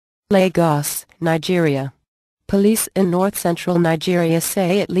Lagos, Nigeria. Police in north-central Nigeria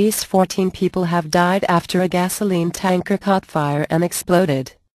say at least 14 people have died after a gasoline tanker caught fire and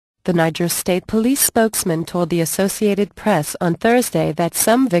exploded. The Niger State Police spokesman told the Associated Press on Thursday that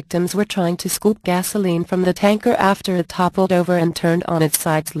some victims were trying to scoop gasoline from the tanker after it toppled over and turned on its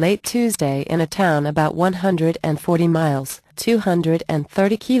sides late Tuesday in a town about 140 miles,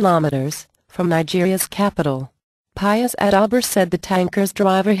 230 kilometers, from Nigeria's capital. Pius Adaober said the tanker's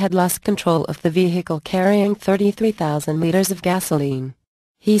driver had lost control of the vehicle carrying 33,000 liters of gasoline.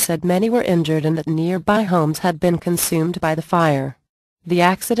 He said many were injured and that nearby homes had been consumed by the fire. The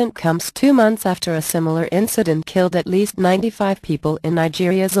accident comes 2 months after a similar incident killed at least 95 people in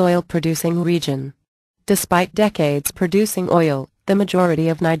Nigeria's oil-producing region. Despite decades producing oil, the majority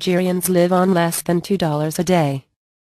of Nigerians live on less than $2 a day.